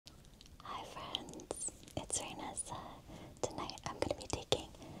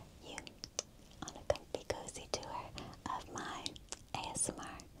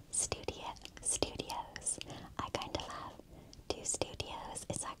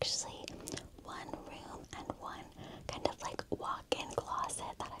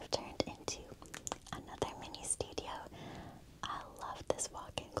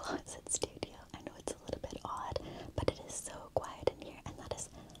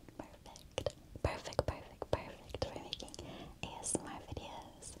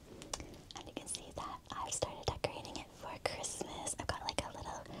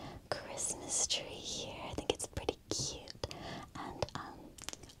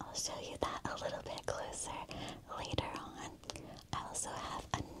a little bit closer later on. I also have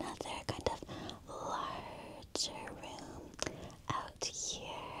another kind of larger room out here.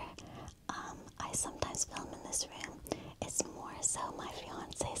 I sometimes film in this room. It's more so my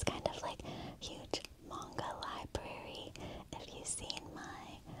fiance's kind of like huge manga library. If you've seen my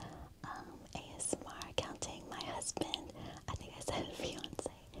ASMR counting my husband, I think I said fiance.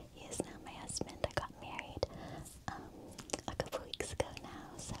 He is now my husband. I got married a couple weeks ago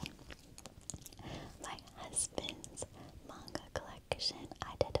now, so my husband's manga collection.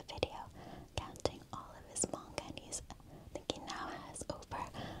 I did a video counting all of his manga, and I think he now has over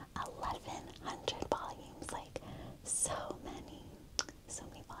 1,100 volumes, like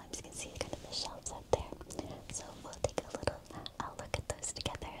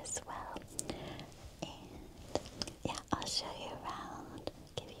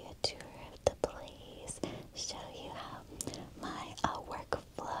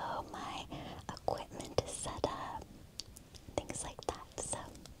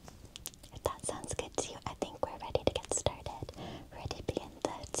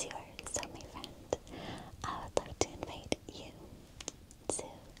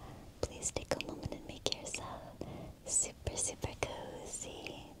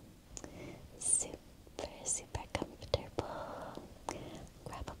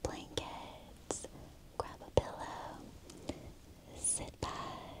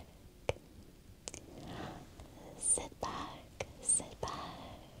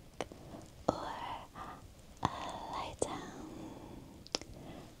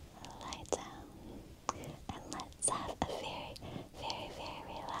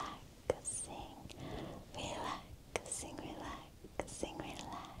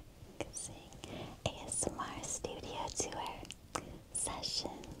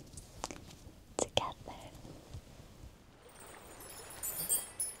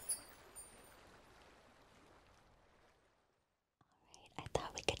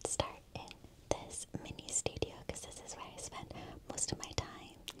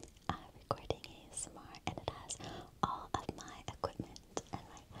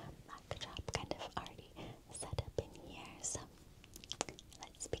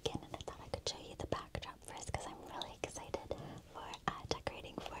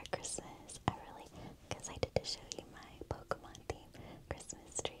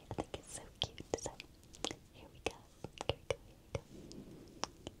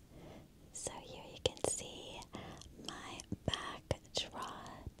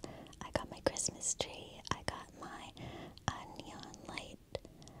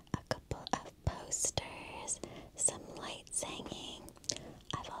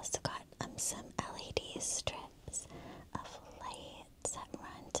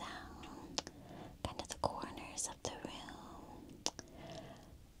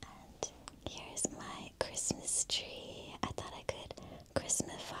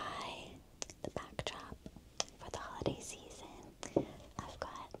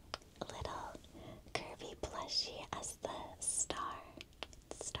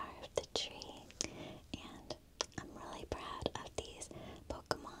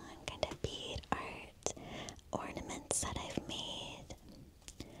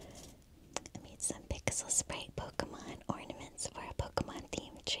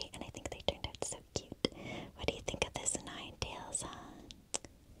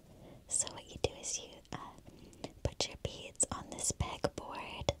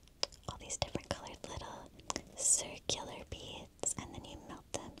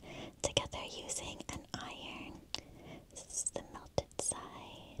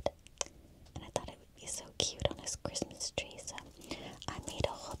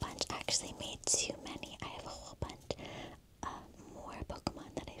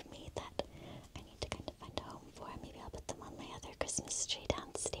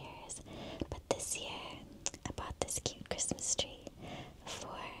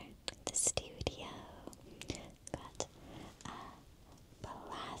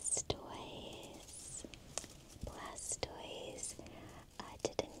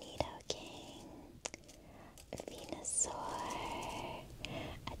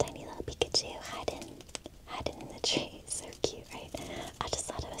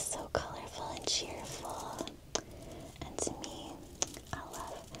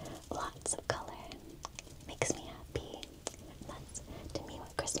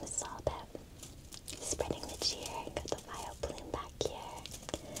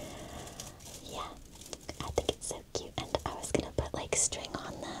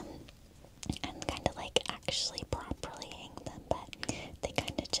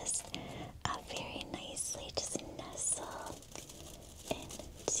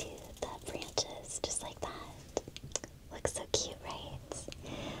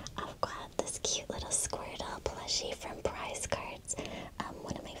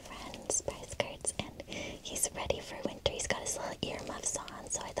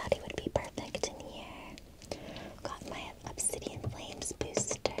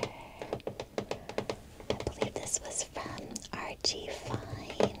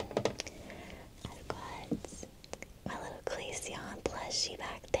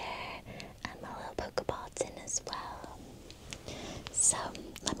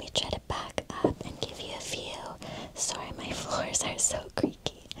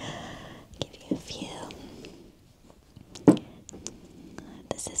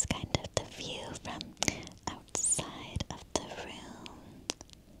this is kind of the view from outside of the room.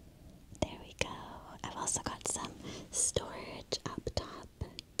 There we go. I've also got some storage up top,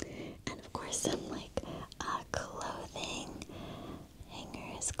 and of course some like clothing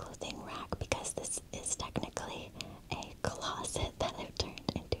hangers, clothing rack, because this is technically a closet that I've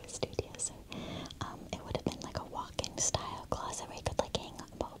turned into a studio. So it would have been like a walk-in style closet where you could like hang up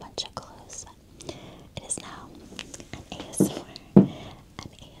a whole bunch of clothes. But it is now an ASMR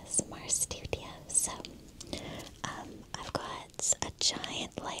studio. So I've got a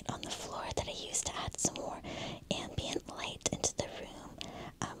giant light on the floor that I use to add some more ambient light into the room.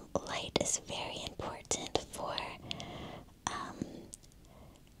 Light is very important for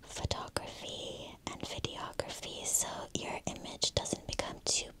photography and videography, so your image doesn't become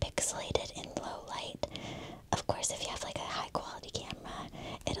too pixelated in low light. Of course, if you have like a high quality camera,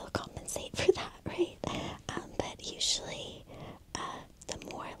 it'll compensate for that, right? But usually the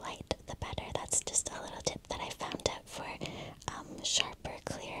more light the better. That's just a little tip that I found out for sharper,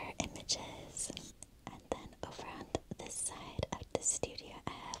 clear images. And then over on this side of the studio,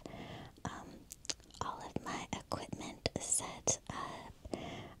 I have all of my equipment set up.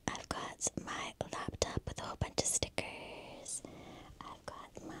 I've got my laptop with a whole bunch of stickers. I've got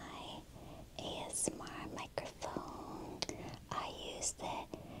my ASMR microphone. I use the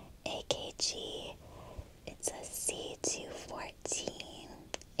AKG. It's a C214.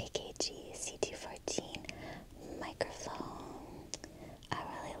 AKG C214 microphone. I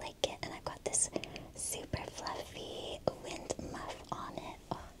really like it, and I've got this super fluffy wind muff on it.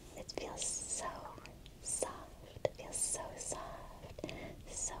 Oh, it feels so soft. It feels so soft.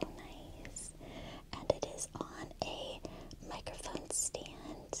 So nice. And it is on a microphone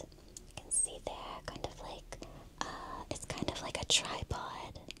stand. You can see there, kind of like, it's kind of like a tripod.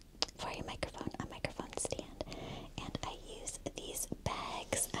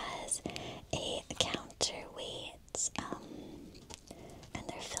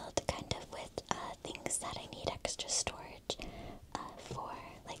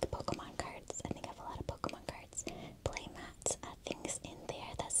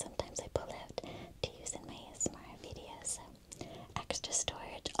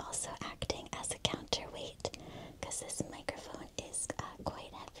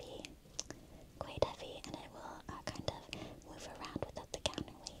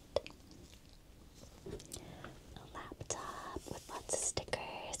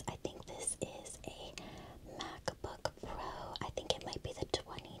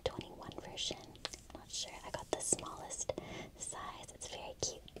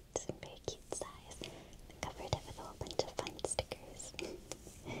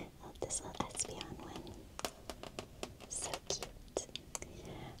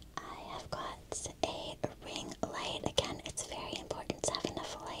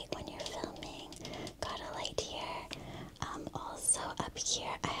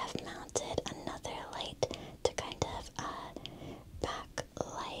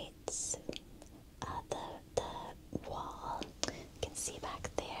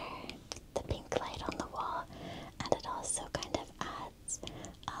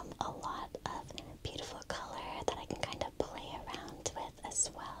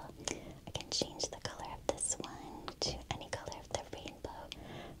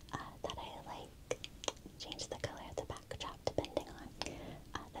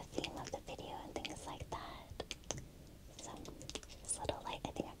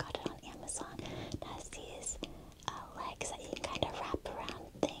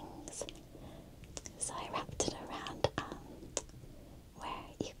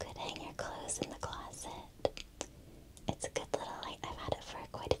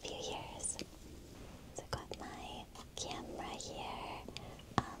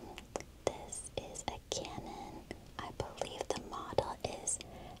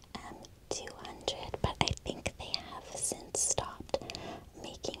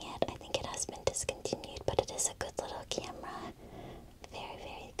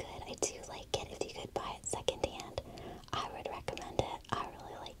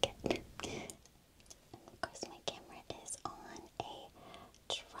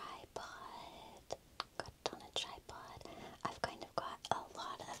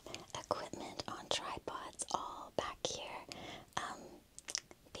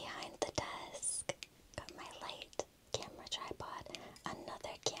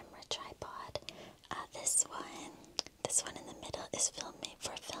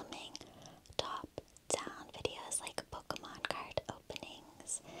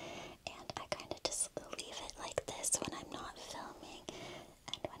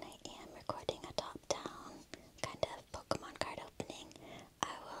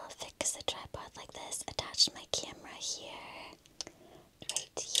 here,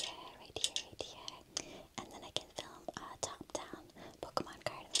 right here, right here, right here. And then I can film top-down Pokemon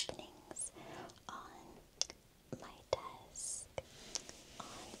card openings on my desk. On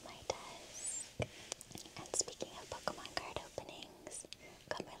my desk. And speaking of Pokemon card openings,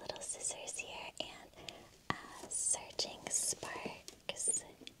 got my little scissors here and Searching Sparks.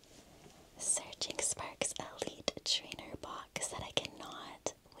 Searching Sparks Elite Trainer box that I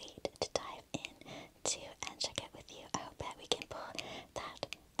cannot wait to dive into and check it with you. I hope that we can pull that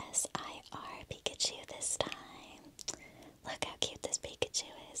SIR Pikachu this time. Look how cute this Pikachu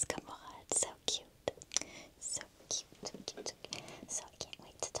is. Come on, so cute. So cute, cute. So I can't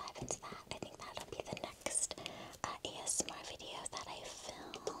wait to dive into that. I think that'll be the next ASMR video that I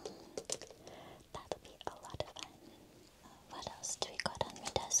film. That'll be a lot of fun. What else do we got on my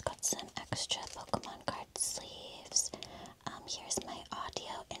desk? Got some extra Pokemon card sleeves. Here's my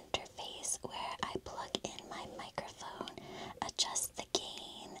audio interface where I plug in my microphone, adjust the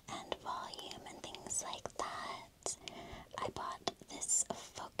gain and volume and things like that. I bought this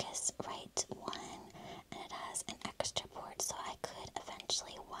Focusrite one, and it has an extra port, so I could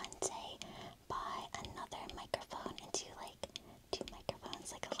eventually one day buy another microphone and do like 2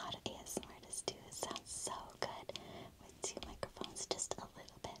 microphones like a lot of ASMR artists do. It sounds so good with 2 microphones, just a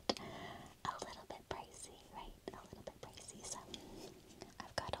little bit pricey, right? A little bit pricey. So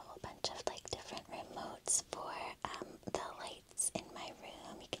I've got a whole bunch of like different remotes for the lights in my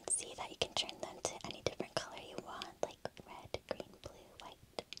room. You can see that you can turn them to any different color you want, like red, green, blue,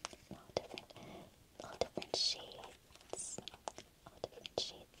 white, all different shades. All different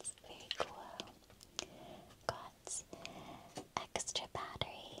shades. Very cool. Got extra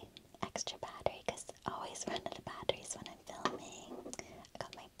battery, because I always run out of batteries when I'm filming. I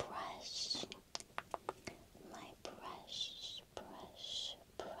got my brush.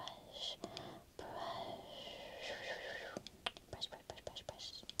 Brush.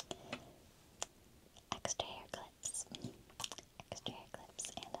 Extra hair clips.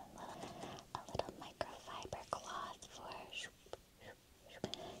 And a little microfiber cloth for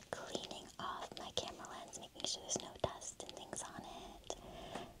cleaning off my camera lens, making sure there's no dust and things on it.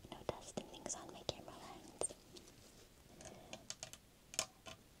 No dust and things on my camera lens.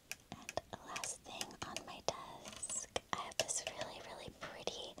 And last thing on my desk, I have this really, really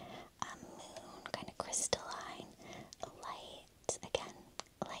pretty moon, kind of crystalline light. Again,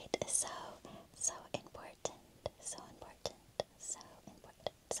 light is so important. So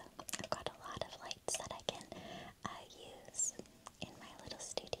I've got a lot of lights that I can use in my little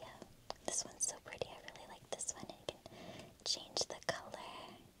studio. This one's so pretty. I really like this one. You can change the color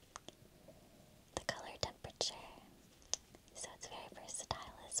temperature. So it's very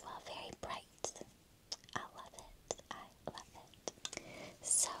versatile as well. Very bright. I love it.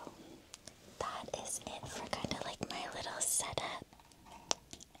 So that is it for kind of like my little setup.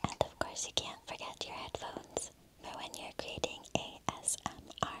 And of course you can't forget your headphones for when you're creating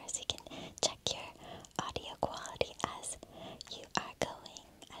ASMR, so you can check your audio quality as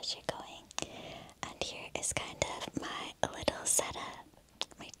you're going. And here is kind of my little setup,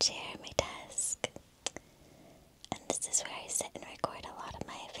 my chair, my desk. And this is where I sit and record a lot of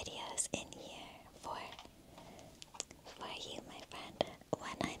my videos in here for you, my friend.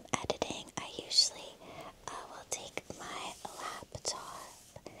 When I'm editing, I usually will take my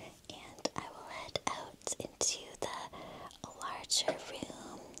laptop and I will head out into the larger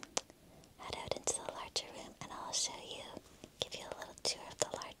room. And I'll show you, give you a little tour of the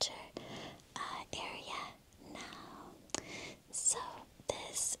larger area now. So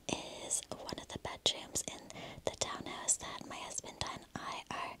this is one of the bedrooms in the townhouse that my husband and I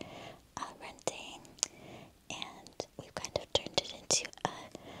are renting, and we've kind of turned it into a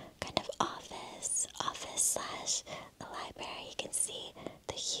kind of office slash library. You can see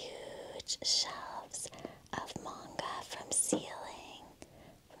the huge shelves of manga from the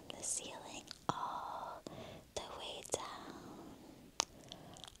ceiling all the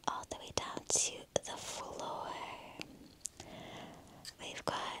way down to the floor. We've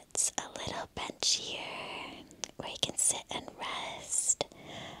got a little bench here where you can sit and rest.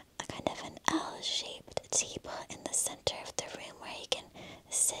 A kind of an L-shaped table in the center of the room where you can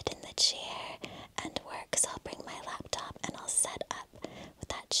sit in the chair and work. So I'll bring my laptop and I'll set up with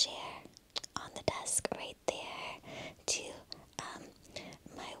that chair on the desk right there to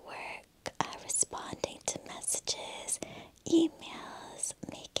my work, responding to messages, emails,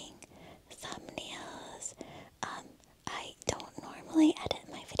 making thumbnails. I don't normally edit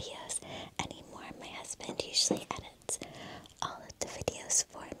my videos anymore. My husband usually edits all of the videos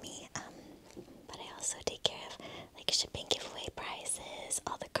for me, but I also take care of like shipping giveaway prizes,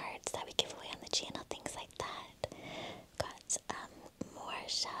 all the cards that we give away on the channel, things like that.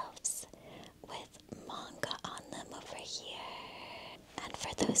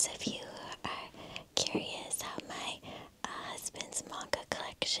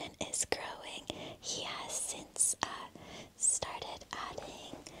 collection is growing. He has since started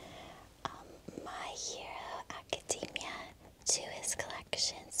adding My Hero Academia to his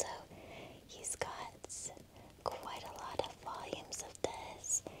collection, so he's got quite a lot of volumes of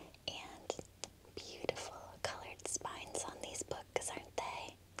this, and beautiful colored spines on these books, aren't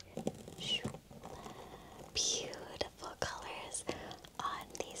they? Beautiful colors on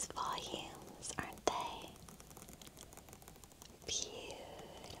these volumes, aren't they?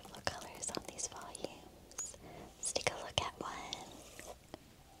 Beautiful colors on these volumes. Let's take a look at one.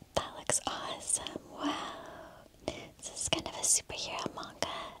 That looks awesome. Wow. This is kind of a superhero manga.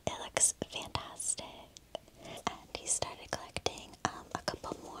 It looks fantastic. And he started collecting a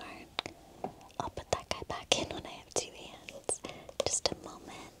couple more. I'll put that guy back in when I have two hands. Just a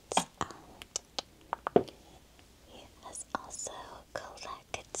moment. He has also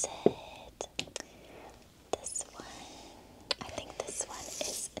collected this one. I think this one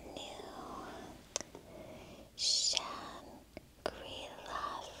is new. Shangri-La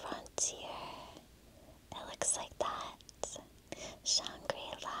Frontier. It looks like that.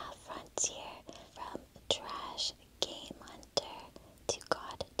 Shangri-La Frontier, from Trash Game Hunter to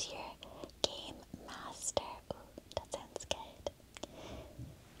God Tier Game Master. Ooh, that sounds good.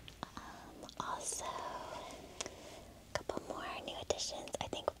 Also, a couple more new additions. I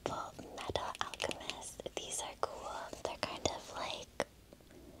think Full Metal Alchemist. These are cool. They're kind of like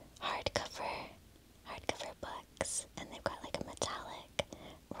hardcover books, and they've got like a metallic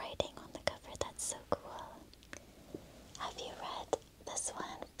writing on the cover. That's so cool. Have you read this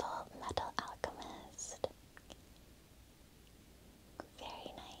one, Full Metal Alchemist?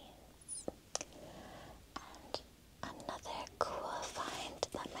 Very nice. And another cool find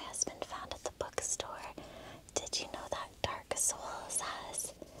that my husband found at the bookstore. Did you know that Dark Souls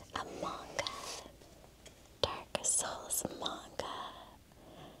has a manga? Dark Souls manga.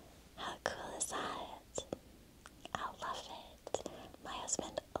 How cool is that? I love it. My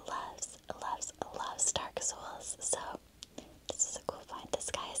husband loves Dark Souls, so this is a cool find. This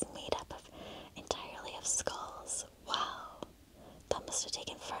guy is made up of entirely of skulls. Wow. That must have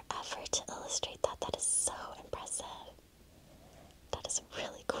taken forever to illustrate that. That is so impressive. That is a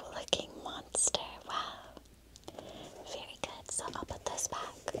really cool looking monster. Wow. Very good. So I'll put those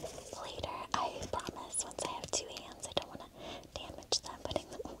back later. I promise, once I have two hands, I don't want to damage them putting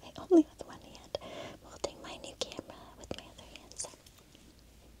them away only with one hand. Holding my new camera with my other hands.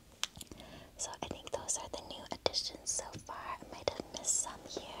 So I think those are the new additions so far. I might have missed some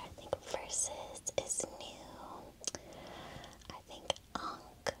here. I think Versus is new. I think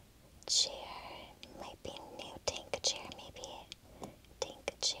Ankh Chair might be new. Tank Chair maybe.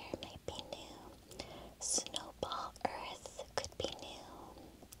 Tank Chair might be new. Snowball Earth could be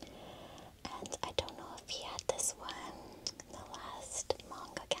new. And I don't know if he had this one in the last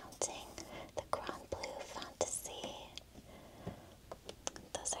manga counting. The Grand Blue Fantasy.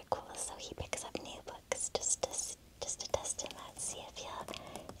 Those are cool. So he picks up new books just to test him out, see if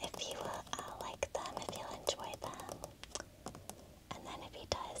he will like them, if he'll enjoy them. And then if he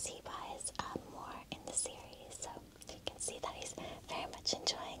does, he buys more in the series. So you can see that he's very much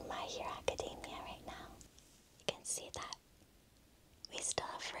enjoying My Hero Academia right now. You can see that we still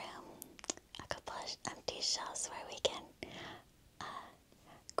have room, a couple of empty shelves where we can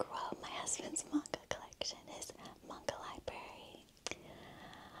grow my husband's manga collection, his manga library.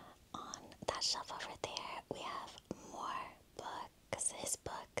 On that shelf over there, we have more books, his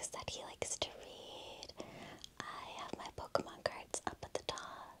books that he likes to read. I have my Pokemon cards up at the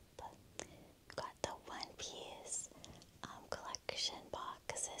top. Got the One Piece collection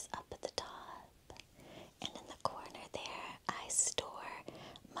boxes up at the top. And in the corner there, I store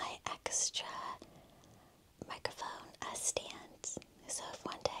my extra microphone stand. So if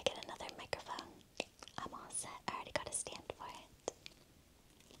one day I get another microphone,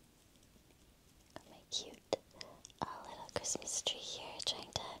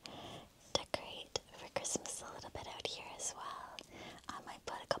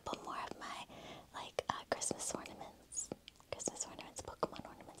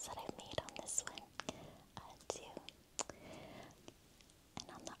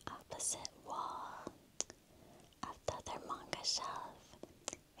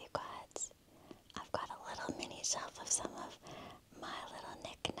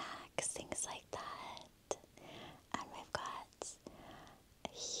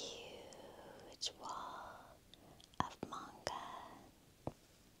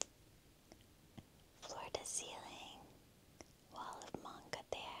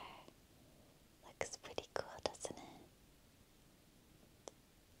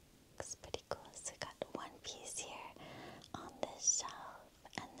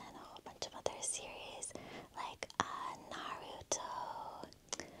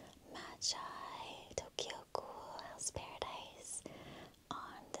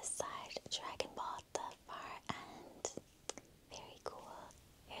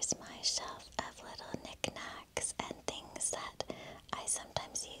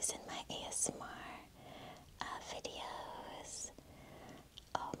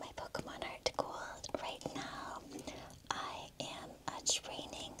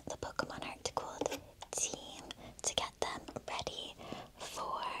 training the Pokemon Heart Gold team to get them ready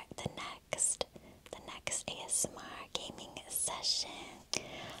for the next ASMR gaming session.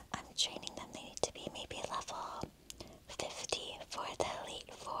 I'm training them. They need to be maybe level 50 for the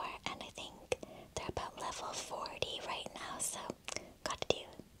Elite Four, and I think they're about level 40 right now, so gotta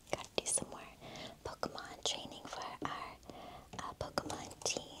do some more Pokemon training for our Pokemon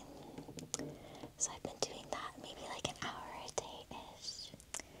team. So I've been doing that maybe like an hour a day-ish.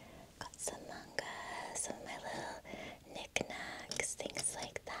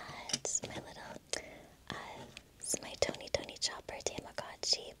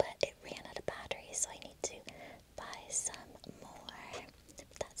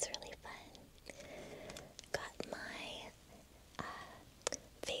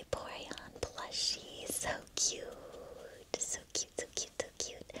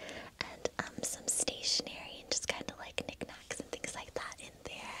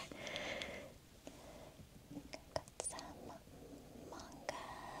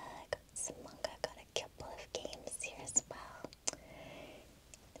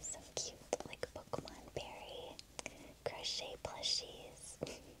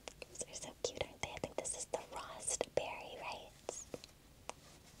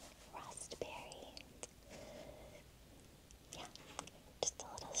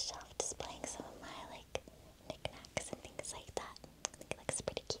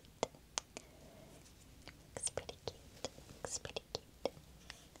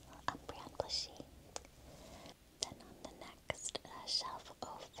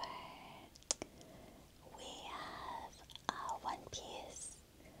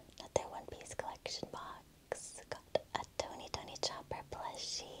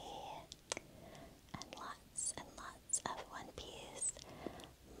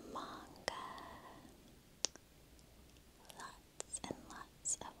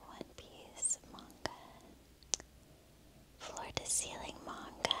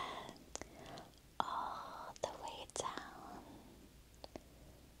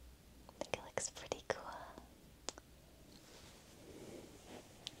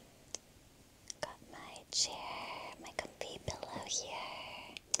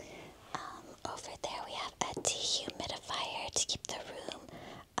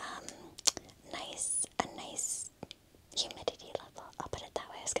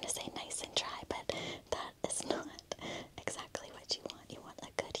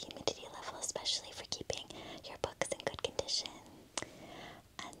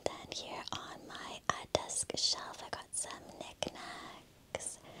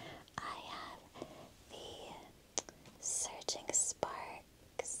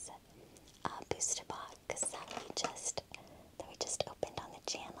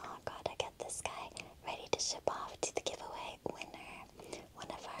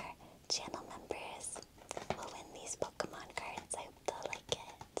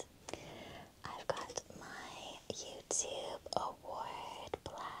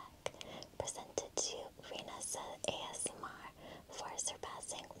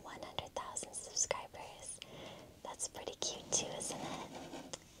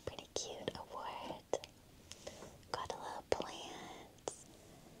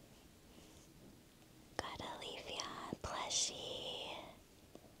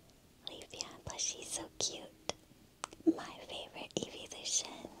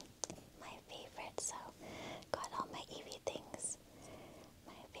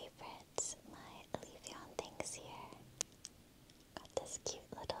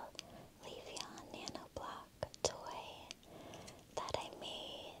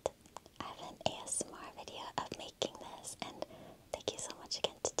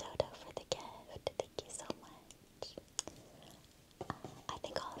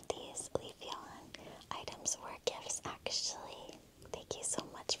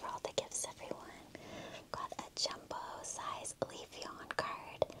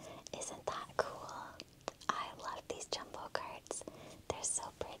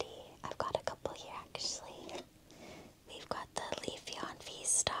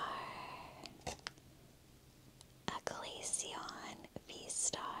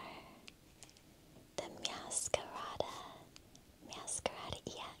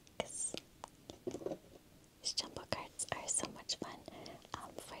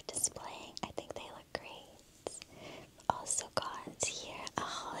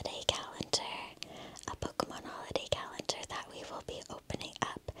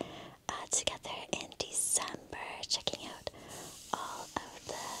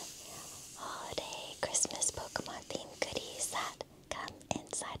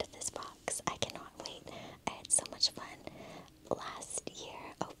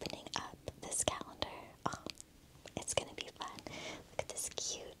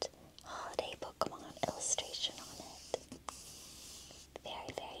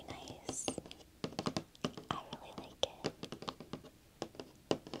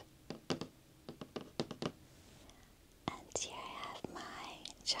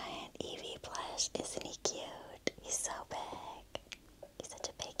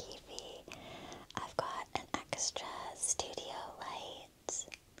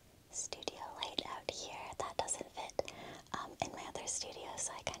 studio,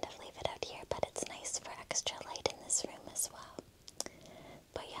 so I kind of leave it out here, but it's nice for extra light in this room as well.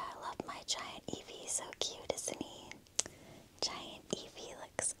 But yeah, I love my giant Eevee. So cute, isn't he? Giant Eevee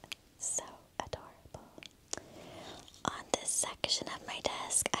looks so adorable. On this section of my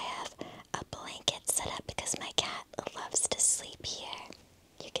desk, I have a blanket set up because my cat loves to sleep here.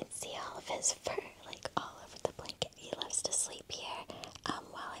 You can see all of his fur like all over the blanket. He loves to sleep here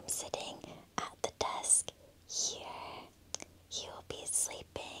while I'm sitting at the desk here. He will be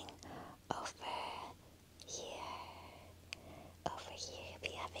sleeping over here. Over here,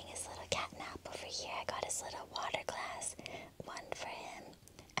 he'll be having his little cat nap over here. I got his little water glass, one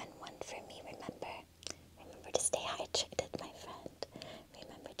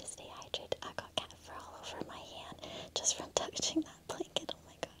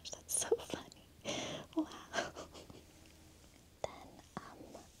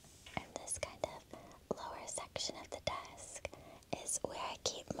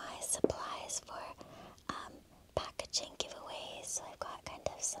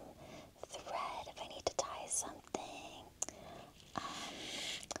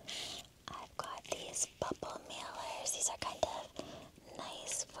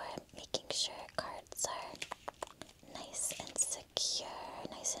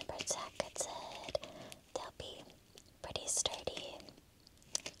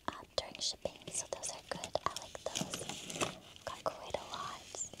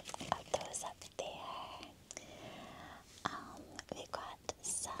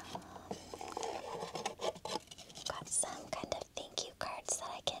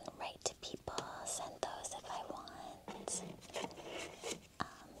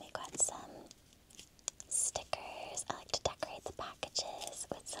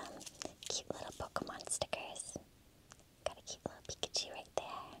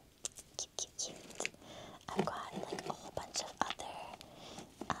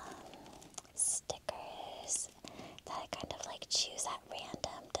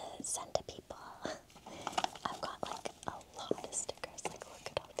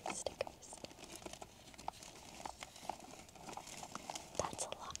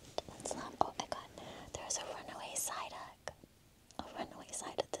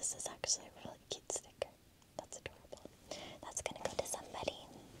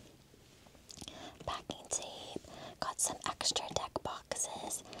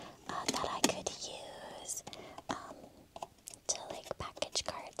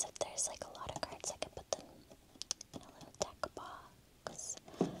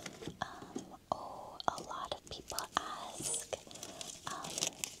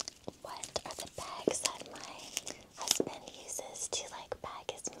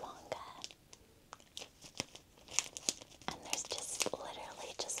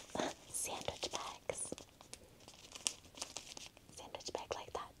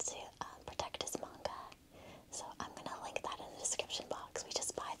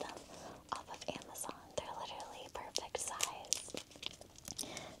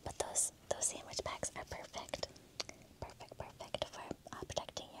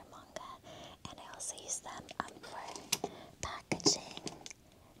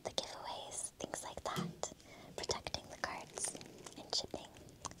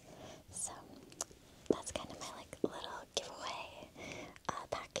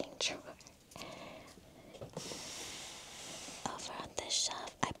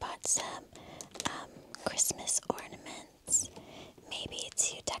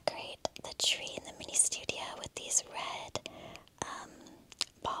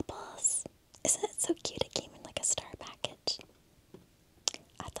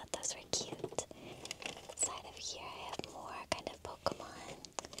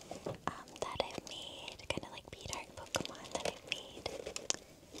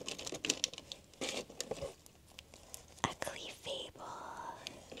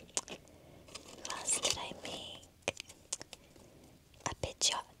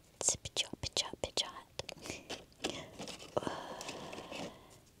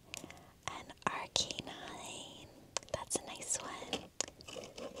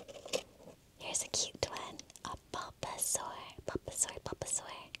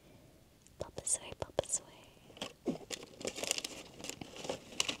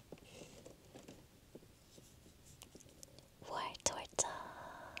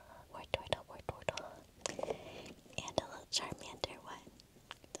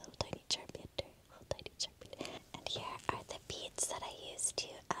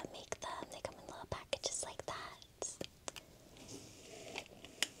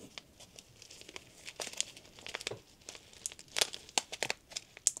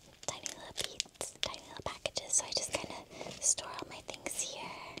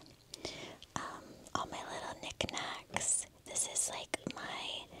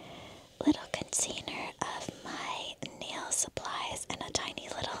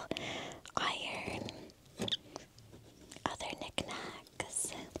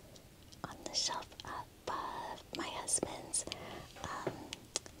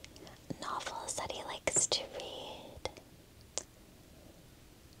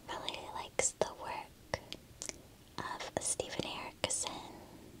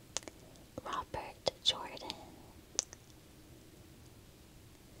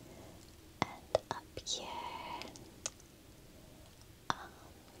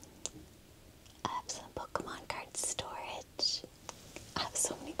Pokemon card storage. I have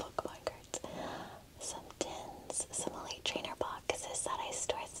so many Pokemon cards. Some tins, some Elite Trainer boxes that I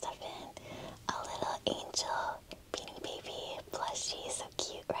store stuff in. A little angel Beanie Baby plushie, so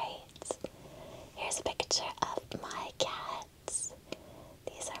cute, right? Here's a picture of my cats.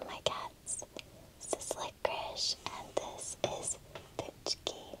 These are my cats. This is Licorice, and this is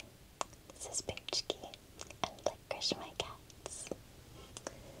Pinchki. This is Pinchki, and Licorice, my cats.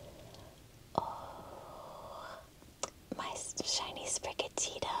 Oh, my shiny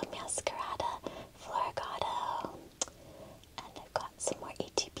Sprigatito, Masquerada, Floragato, and I've got some more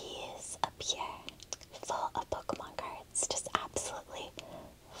ATBs up here, full of Pokemon cards, just absolutely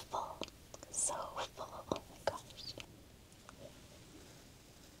full, so full, oh my gosh.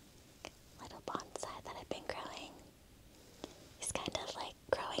 Little bonsai that I've been growing. He's kind of like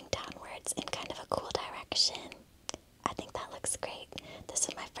growing downwards in kind of a cool direction. I think that looks great. This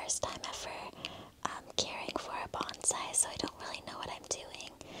is my first time ever caring for a bonsai, so I don't really know what I'm doing.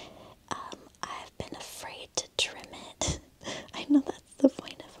 I've been afraid to trim it. I know that's the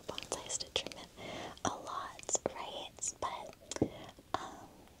point of a bonsai, is to trim it a lot, right? But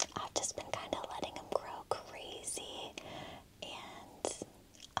I've just been kind of letting him grow crazy, and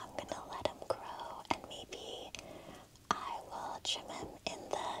I'm gonna let him grow, and maybe I will trim him in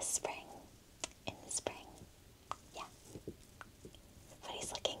the spring. In the spring. Yeah. But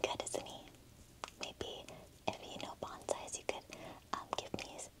he's looking good, isn't he? Maybe if you know bonsais, you could give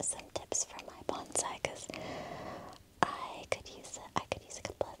me some tips for my bonsai, because I could use it. I could use a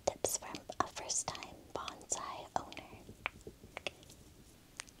couple of tips from a first-time bonsai owner.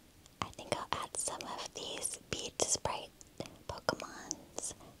 I think I'll add some of these bead sprites